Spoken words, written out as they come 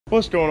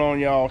What's going on,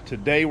 y'all?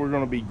 Today we're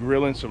going to be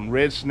grilling some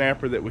red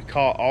snapper that we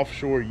caught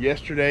offshore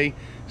yesterday.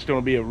 It's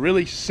going to be a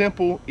really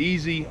simple,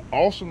 easy,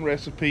 awesome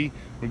recipe.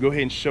 We'll go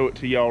ahead and show it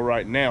to y'all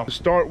right now. To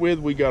start with,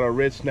 we got our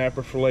red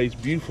snapper fillets,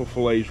 beautiful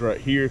fillets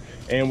right here,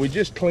 and we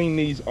just cleaned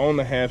these on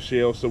the half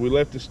shell, so we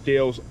left the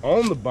scales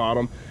on the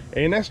bottom,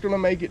 and that's going to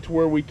make it to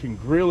where we can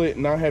grill it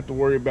and not have to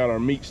worry about our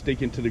meat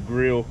sticking to the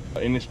grill,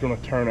 and it's going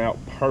to turn out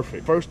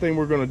perfect. First thing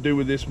we're going to do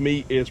with this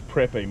meat is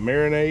prep a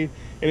marinade,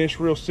 and it's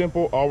real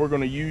simple. All we're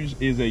going to use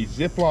is a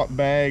Ziploc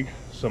bag,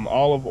 some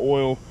olive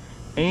oil,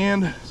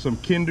 and some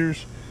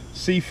Kinder's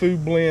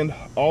seafood blend.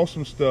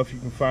 Awesome stuff. You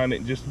can find it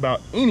in just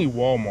about any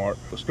Walmart.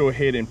 Let's go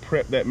ahead and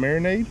prep that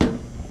marinade.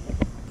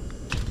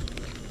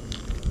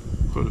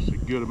 Put us a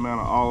good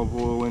amount of olive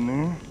oil in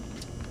there.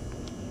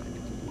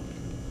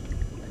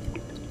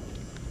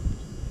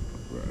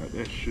 Right,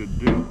 that should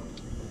do.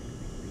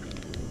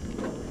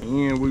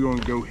 And we're going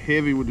to go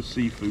heavy with the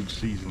seafood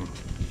seasoning.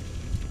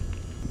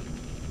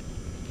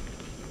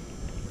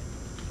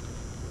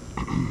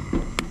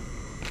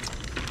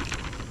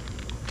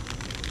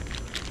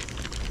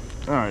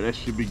 All right, that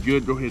should be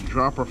good. Go ahead and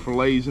drop our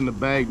fillets in the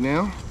bag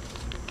now.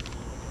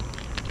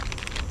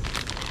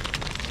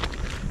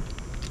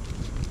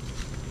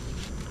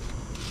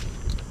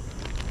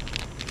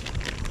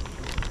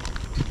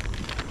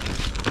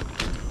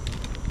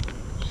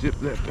 Zip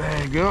that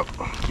bag up,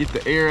 get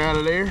the air out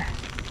of there,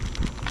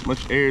 as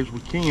much air as we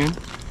can.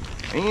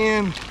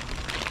 And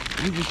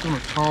we're just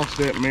gonna toss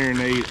that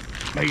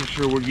marinade, making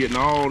sure we're getting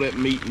all that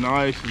meat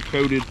nice and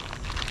coated.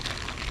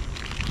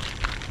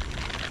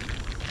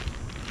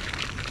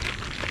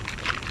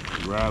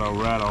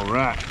 All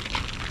right.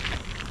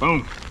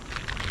 Boom.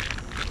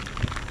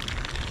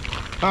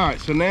 All right,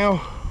 so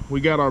now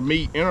we got our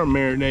meat in our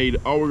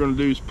marinade. All we're gonna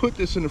do is put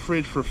this in the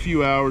fridge for a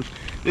few hours.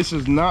 This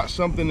is not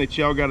something that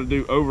y'all gotta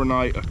do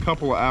overnight, a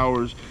couple of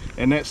hours,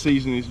 and that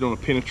seasoning is gonna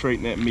penetrate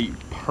in that meat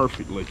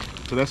perfectly.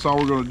 So that's all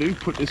we're gonna do,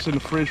 put this in the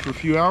fridge for a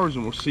few hours,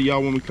 and we'll see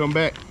y'all when we come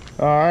back.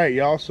 All right,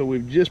 y'all, so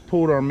we've just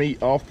pulled our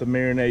meat off the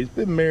marinade. It's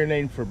been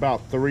marinating for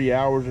about 3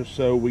 hours or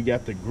so. We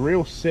got the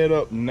grill set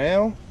up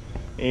now,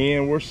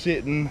 and we're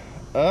sitting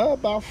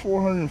about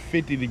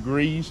 450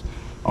 degrees.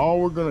 All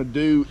we're gonna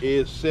do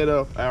is set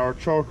up our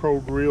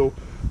charcoal grill,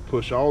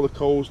 push all the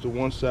coals to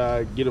one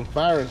side, get them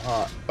firing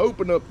hot,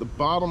 open up the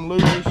bottom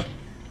louvers,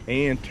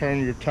 and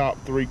turn your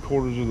top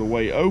 3/4 of the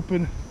way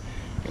open,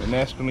 and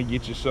that's gonna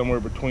get you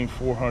somewhere between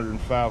 400 and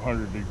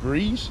 500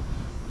 degrees.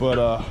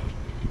 But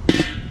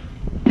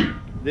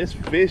this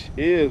fish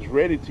is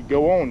ready to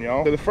go on,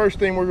 y'all. So the first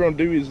thing we're gonna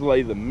do is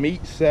lay the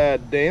meat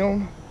side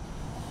down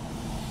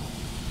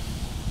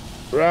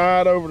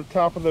right over the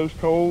top of those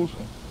coals,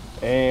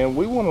 and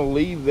we want to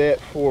leave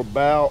that for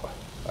about,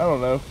 I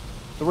don't know,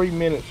 3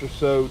 minutes or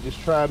so, just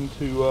trying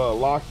to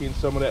lock in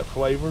some of that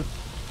flavor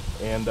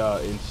and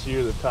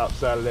sear the top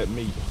side of that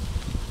meat.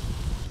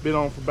 It's been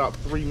on for about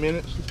 3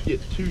 minutes. Let's get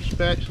 2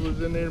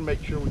 spatulas in there to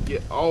make sure we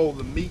get all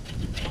the meat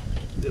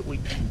that we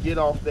can get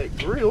off that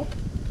grill,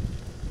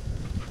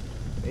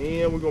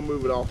 and we're gonna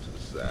move it off to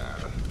the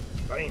side.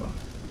 Bam.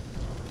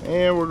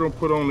 And we're gonna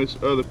put on this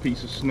other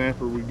piece of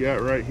snapper we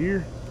got right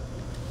here.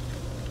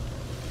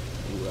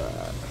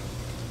 Right.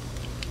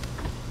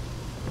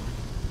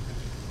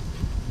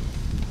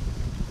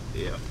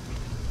 Yeah.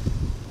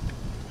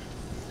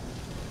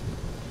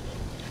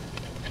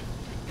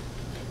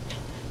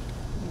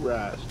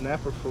 Right,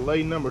 snapper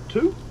fillet number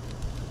 2.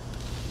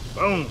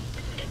 Boom.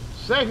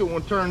 Second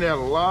one turned out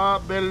a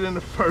lot better than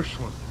the first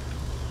one,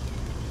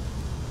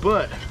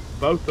 but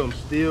both of them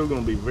still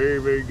gonna be very,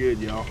 very good,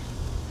 y'all.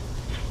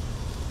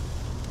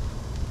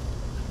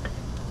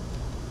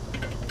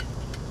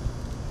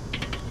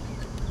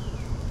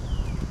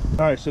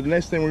 All right, so the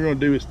next thing we're gonna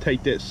do is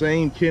take that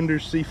same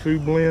Kinder's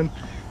seafood blend,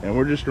 and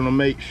we're just gonna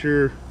make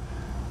sure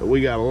that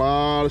we got a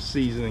lot of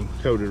seasoning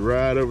coated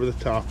right over the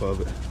top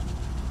of it.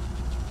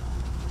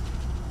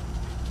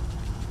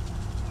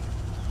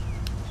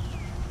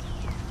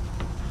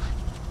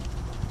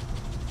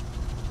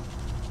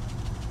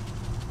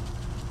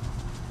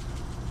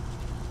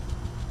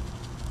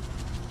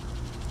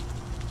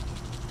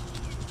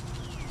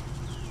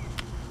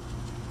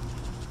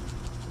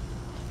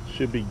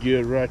 Should be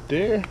good right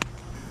there.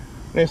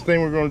 Next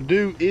thing we're going to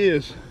do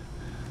is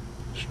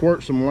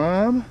squirt some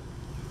lime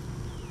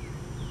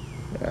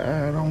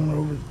right on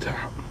over the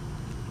top.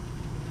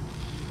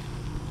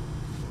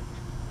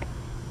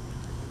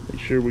 Make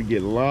sure we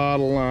get a lot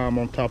of lime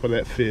on top of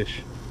that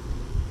fish.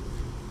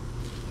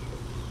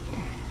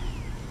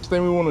 Next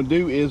thing we want to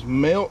do is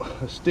melt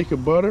a stick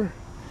of butter,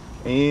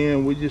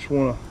 and we just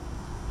want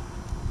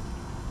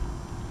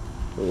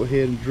to go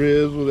ahead and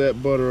drizzle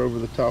that butter over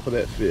the top of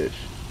that fish.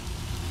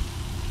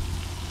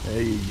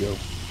 There you go.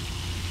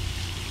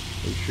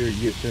 Make sure it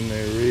gets in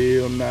there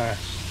real nice.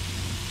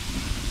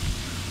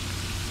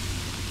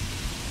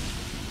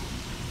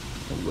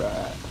 All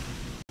right.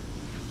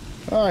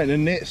 All right, the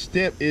next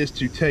step is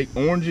to take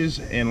oranges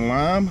and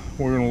lime.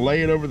 We're gonna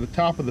lay it over the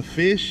top of the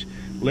fish,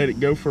 let it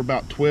go for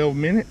about 12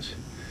 minutes,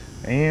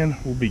 and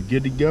we'll be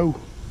good to go.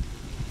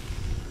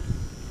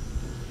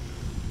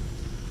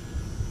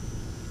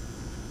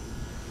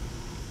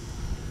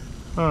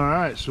 All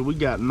right, so we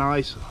got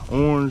nice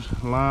orange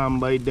lime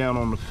laid down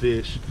on the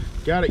fish.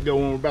 Got it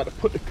going. We're about to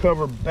put the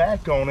cover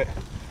back on it,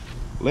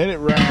 let it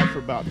ride for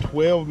about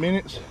 12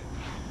 minutes,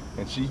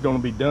 and she's gonna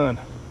be done.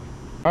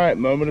 All right,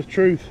 moment of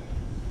truth.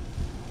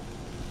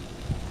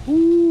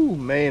 Ooh,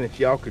 man, if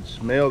y'all could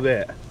smell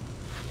that.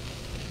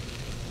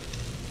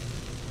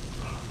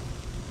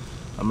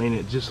 I mean,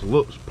 it just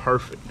looks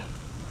perfect.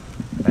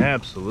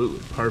 Absolutely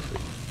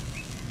perfect.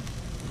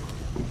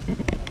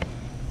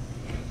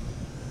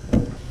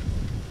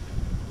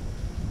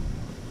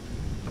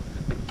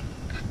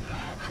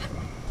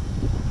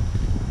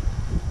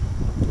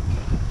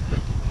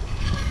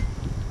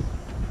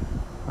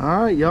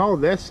 All right, y'all,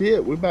 that's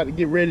it. We're about to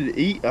get ready to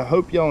eat. I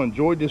hope y'all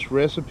enjoyed this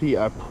recipe.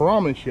 I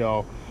promise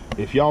y'all,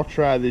 if y'all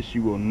try this,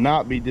 you will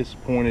not be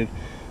disappointed.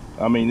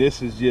 I mean,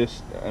 this is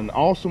just an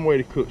awesome way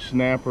to cook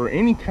snapper.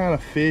 Any kind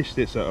of fish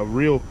that's a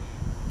real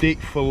thick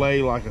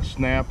fillet, like a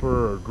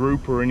snapper or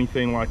grouper or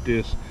anything like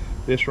this,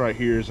 this right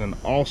here is an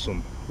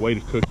awesome way to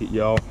cook it,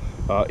 y'all.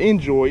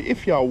 Enjoy.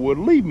 If y'all would,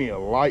 leave me a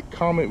like,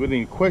 comment with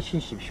any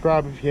questions,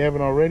 subscribe if you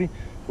haven't already.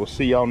 We'll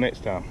see y'all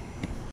next time.